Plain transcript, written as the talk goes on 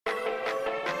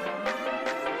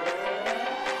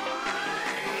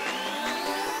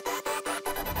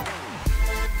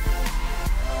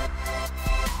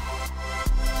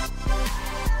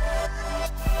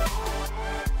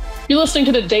You're listening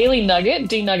to the Daily Nugget,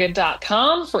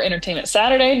 dnugget.com for Entertainment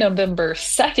Saturday, November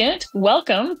 2nd.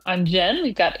 Welcome. I'm Jen.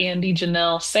 We've got Andy,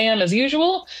 Janelle, Sam as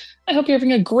usual. I hope you're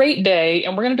having a great day,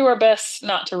 and we're going to do our best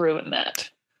not to ruin that.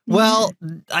 Well,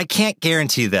 I can't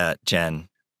guarantee that, Jen.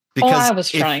 Because I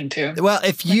was trying to. Well,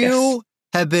 if you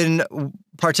have been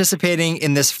participating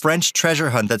in this French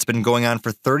treasure hunt that's been going on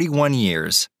for 31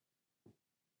 years,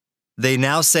 they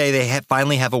now say they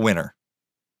finally have a winner.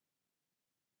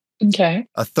 Okay.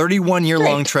 A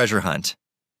 31-year-long treasure hunt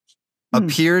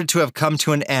appeared to have come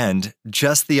to an end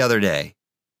just the other day.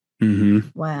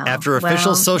 Wow. After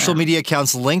official social media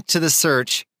accounts linked to the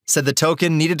search said the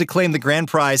token needed to claim the grand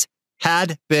prize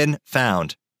had been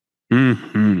found.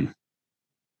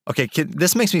 Okay,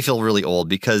 this makes me feel really old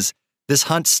because this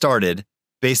hunt started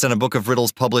based on a book of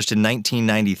riddles published in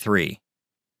 1993.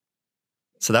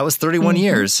 So that was 31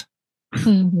 years.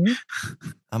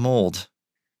 I'm old.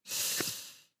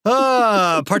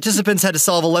 Participants had to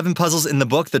solve 11 puzzles in the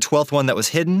book, the 12th one that was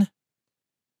hidden,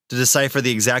 to decipher the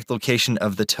exact location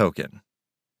of the token.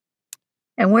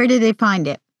 And where did they find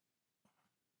it?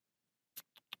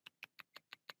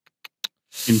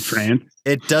 In France?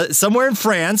 It does somewhere in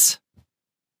France.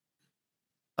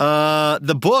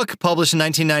 The book, published in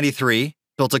 1993,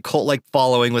 built a cult-like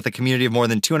following with a community of more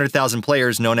than 200,000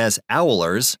 players known as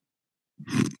Owlers.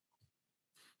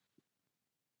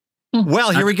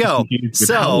 Well, here we go.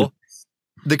 So,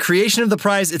 the creation of the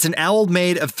prize, it's an owl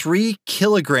made of 3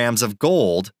 kilograms of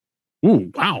gold. Ooh,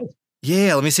 wow.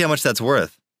 Yeah, let me see how much that's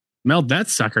worth. Melt that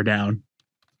sucker down.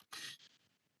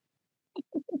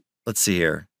 Let's see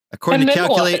here. According to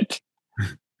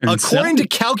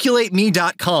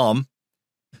CalculateMe.com,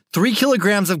 3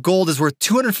 kilograms of gold is worth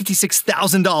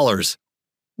 $256,000.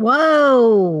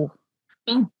 Whoa.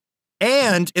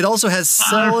 And it also has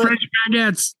French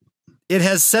baguettes. It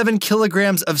has 7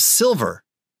 kilograms of silver.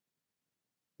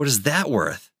 What is that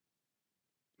worth?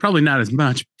 Probably not as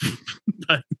much,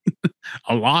 but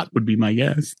a lot would be my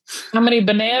guess. How many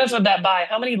bananas would that buy?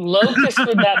 How many locusts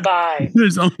would that buy?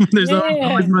 There's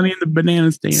always money in the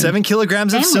banana stand. 7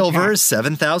 kilograms of silver,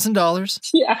 $7,000.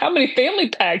 Yeah, how many family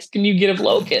packs can you get of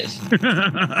locusts?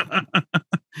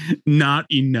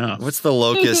 Not enough. What's the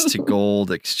locust to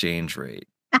gold exchange rate?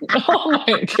 Oh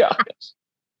my gosh.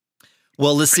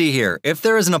 Well, let's see here. If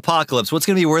there is an apocalypse, what's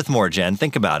going to be worth more, Jen?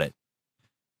 Think about it.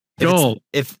 Gold.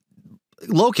 If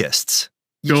locusts,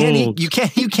 gold. You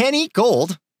can't eat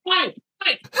gold. Why?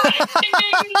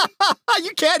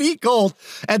 You can't eat gold.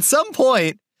 At some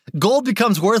point, gold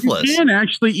becomes worthless. You can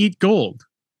actually eat gold.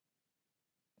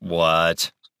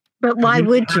 What? But why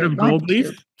would you? Gold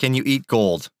leaf? Can you eat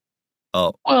gold?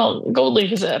 Oh. Well, gold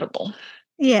leaf is edible.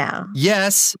 Yeah.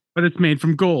 Yes. But it's made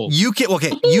from gold. You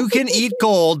can eat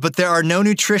gold, but there are no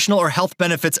nutritional or health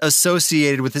benefits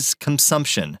associated with its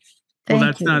consumption. Well,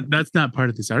 that's not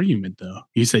part of this argument, though.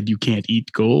 You said you can't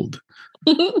eat gold.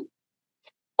 Well,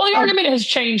 the argument has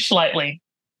changed slightly.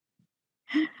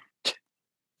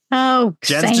 Oh,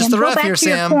 Jen's Sam, just the go ref back here, to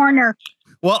your Sam. corner.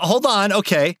 Well, hold on.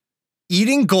 Okay.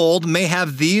 Eating gold may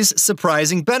have these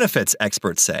surprising benefits,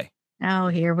 experts say. Oh,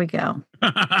 here we go.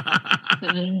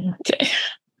 Okay.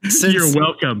 You're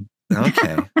welcome.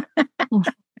 Okay.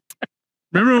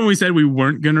 Remember when we said we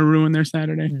weren't going to ruin their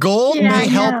Saturday? Gold may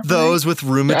help those with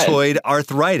rutabaga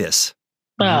arthritis.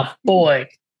 Oh, boy.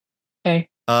 Okay.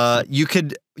 You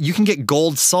can get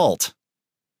gold salt.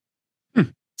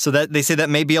 So that they say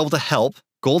that may be able to help.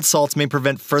 Gold salts may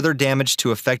prevent further damage to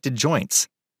affected joints.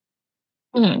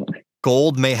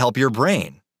 Gold may help your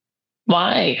brain.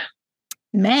 Why?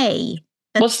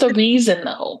 What's the reason,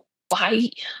 though? Why?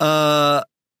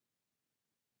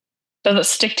 Does it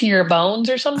stick to your bones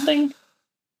or something?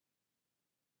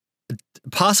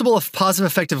 Positive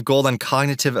effect of gold on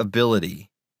cognitive ability.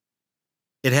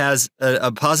 It has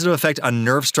a positive effect on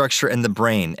nerve structure and the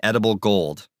brain, edible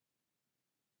gold.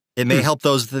 It may help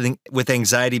those with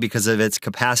anxiety because of its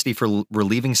capacity for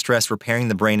relieving stress, repairing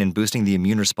the brain, and boosting the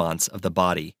immune response of the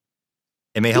body.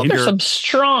 It may help These are some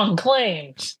strong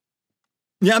claims.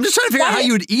 Yeah, I'm just trying to figure out how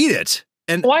you would eat it.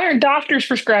 And why are doctors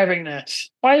prescribing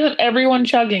this? Why isn't everyone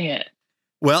chugging it?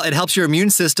 Well, it helps your immune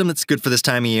system. That's good for this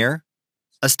time of year.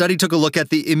 A study took a look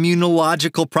at the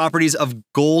immunological properties of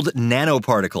gold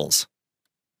nanoparticles.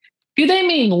 Do they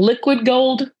mean liquid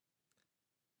gold?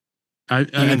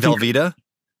 And Velveeta?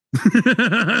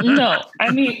 No, I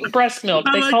mean breast milk.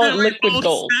 They call it liquid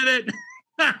gold.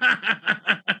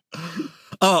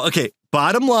 Oh, okay.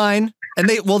 Bottom line, and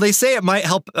they say it might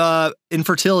help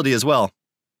infertility as well.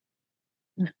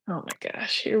 Oh my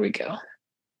gosh, here we go.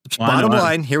 Bottom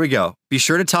line, here we go. Be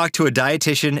sure to talk to a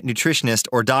dietitian, nutritionist,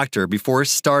 or doctor before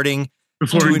starting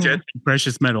Before ingesting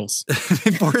precious metals.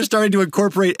 Before starting to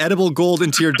incorporate edible gold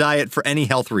into your diet for any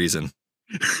health reason.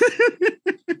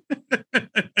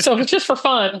 So if it's just for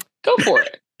fun, go for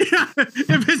it. Yeah,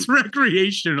 if it's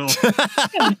recreational.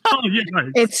 Oh, yeah.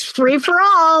 It's free for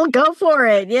all. Go for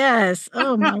it. Yes.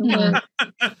 Oh my Lord.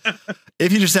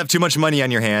 If you just have too much money on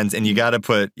your hands and you got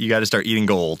to start eating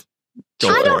gold.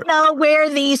 I don't know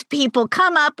where these people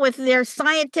come up with their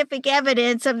scientific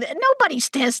evidence of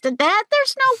nobody's tested that.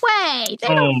 There's no way. They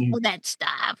don't know that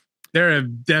stuff. There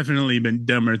have definitely been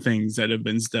dumber things that have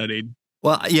been studied.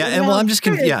 Well, yeah, and I'm just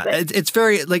confused. Yeah, it's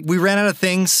very, like, we ran out of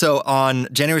things. So on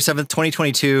January 7th,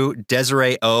 2022,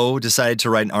 Desiree O decided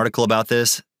to write an article about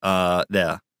this.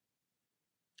 Yeah.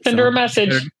 Send her a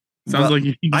message. Sounds like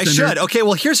you I should. Okay,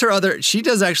 well, here's her other. She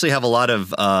does actually have a lot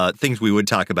of things we would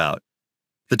talk about.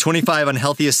 The 25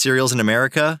 unhealthiest cereals in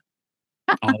America.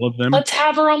 All of them. Let's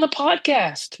have her on the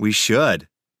podcast. We should.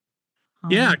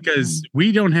 Yeah, because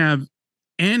we don't have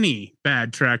any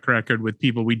bad track record with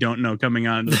people we don't know coming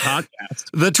on the podcast.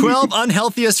 The 12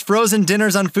 unhealthiest frozen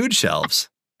dinners on food shelves.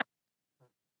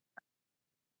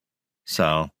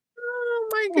 So. Oh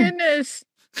my goodness.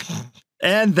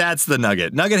 And that's the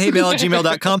Nugget.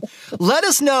 NuggetHayBale@gmail.com. Let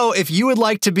us know if you would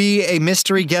like to be a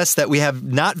mystery guest that we have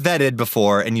not vetted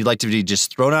before and you'd like to be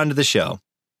just thrown onto the show.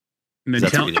 And then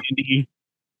tell Andy.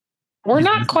 We're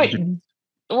not quite. And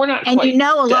you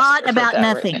know a lot about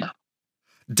nothing. Right,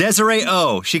 Desiree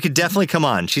O. She could definitely come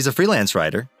on. She's a freelance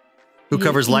writer who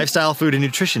covers lifestyle, food, and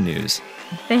nutrition news.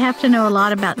 They have to know a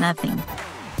lot about nothing.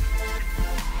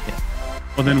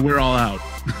 Well, then we're all out.